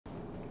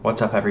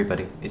What's up,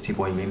 everybody? It's your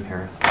boy Meme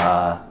here.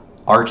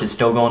 Arch is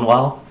still going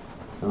well.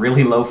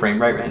 Really low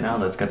frame rate right now.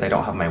 That's because I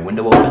don't have my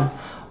window open.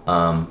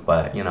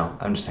 But you know,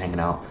 I'm just hanging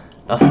out.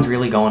 Nothing's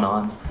really going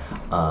on.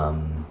 I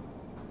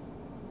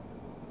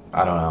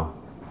don't know.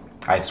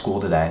 I have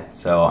school today,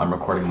 so I'm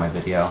recording my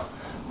video.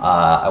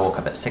 I woke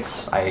up at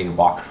 6. I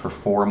walked for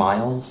 4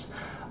 miles.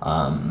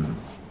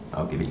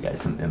 I'll give you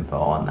guys some info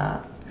on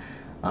that.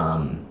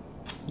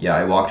 Yeah,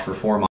 I walked for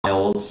 4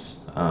 miles.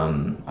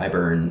 I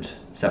burned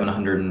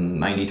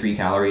 793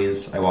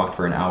 calories. I walked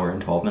for an hour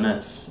and 12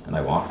 minutes, and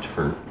I walked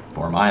for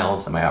 4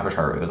 miles, and my average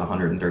heart rate was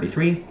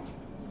 133.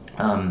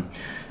 I've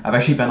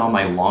actually been on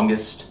my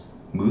longest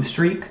move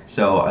streak,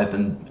 so I've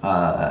been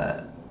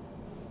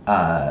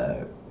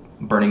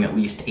burning at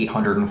least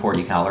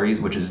 840 calories,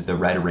 which is the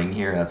red ring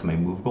here. That's my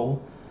move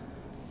goal.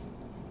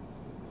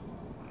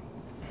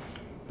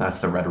 That's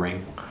the red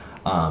ring.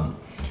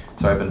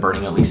 So I've been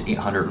burning at least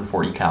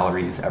 840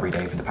 calories every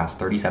day for the past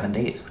 37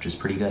 days, which is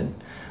pretty good.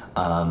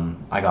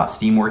 I got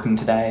Steam working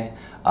today,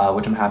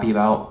 which I'm happy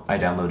about. I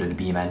downloaded a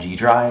BeamNG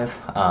drive.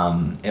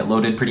 It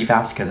loaded pretty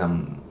fast because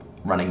I'm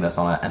running this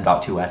on an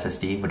M.2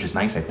 SSD, which is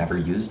nice. I've never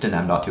used an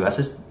M.2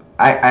 SSD.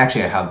 I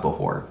have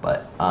before,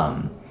 but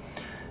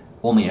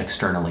only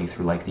externally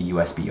through like the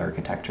USB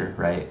architecture,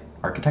 right?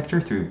 Architecture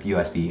through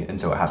USB,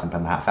 and so it hasn't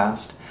been that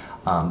fast.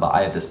 But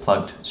I have this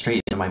plugged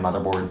straight into my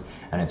motherboard,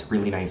 and it's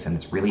really nice, and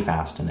it's really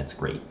fast, and it's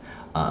great.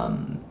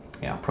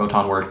 Yeah,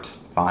 Proton worked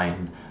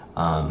fine.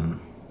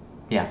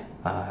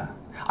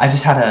 I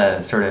just had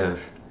a sort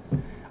of,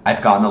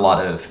 I've gotten a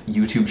lot of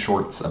YouTube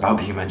shorts about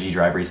BeamNG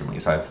drive recently,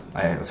 so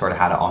I sort of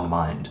had it on the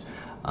mind.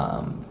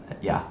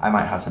 Yeah, I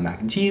might have some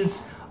mac and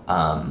cheese,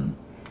 and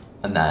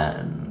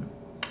then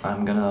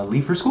I'm gonna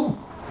leave for school.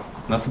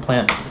 That's the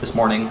plan. This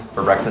morning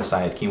for breakfast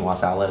I had quinoa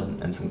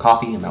salad and some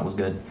coffee, and that was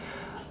good.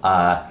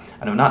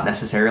 And I'm not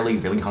necessarily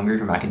really hungry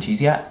for mac and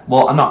cheese yet.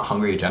 Well, I'm not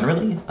hungry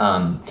generally,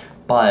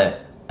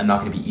 but I'm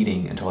not going to be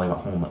eating until I get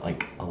home at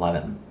like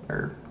 11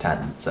 or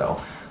 10. So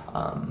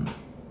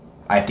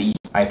I have to eat.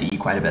 I have to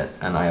eat quite a bit,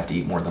 and I have to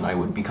eat more than I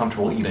would be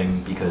comfortable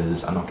eating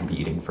because I'm not going to be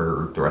eating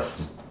for the rest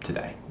of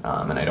today.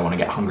 And I don't want to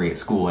get hungry at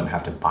school and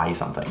have to buy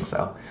something.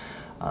 So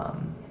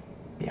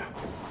yeah,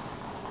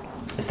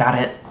 is that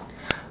it?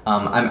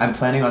 I'm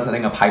planning on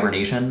setting up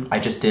hibernation. I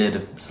just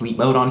did sleep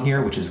mode on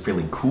here, which is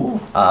really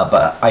cool,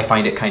 but I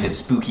find it kind of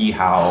spooky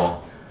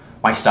how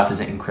my stuff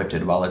isn't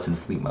encrypted while it's in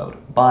sleep mode,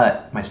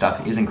 but my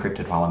stuff is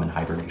encrypted while I'm in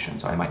hibernation,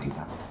 so I might do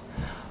that.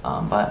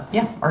 But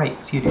yeah,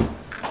 alright, see you dude.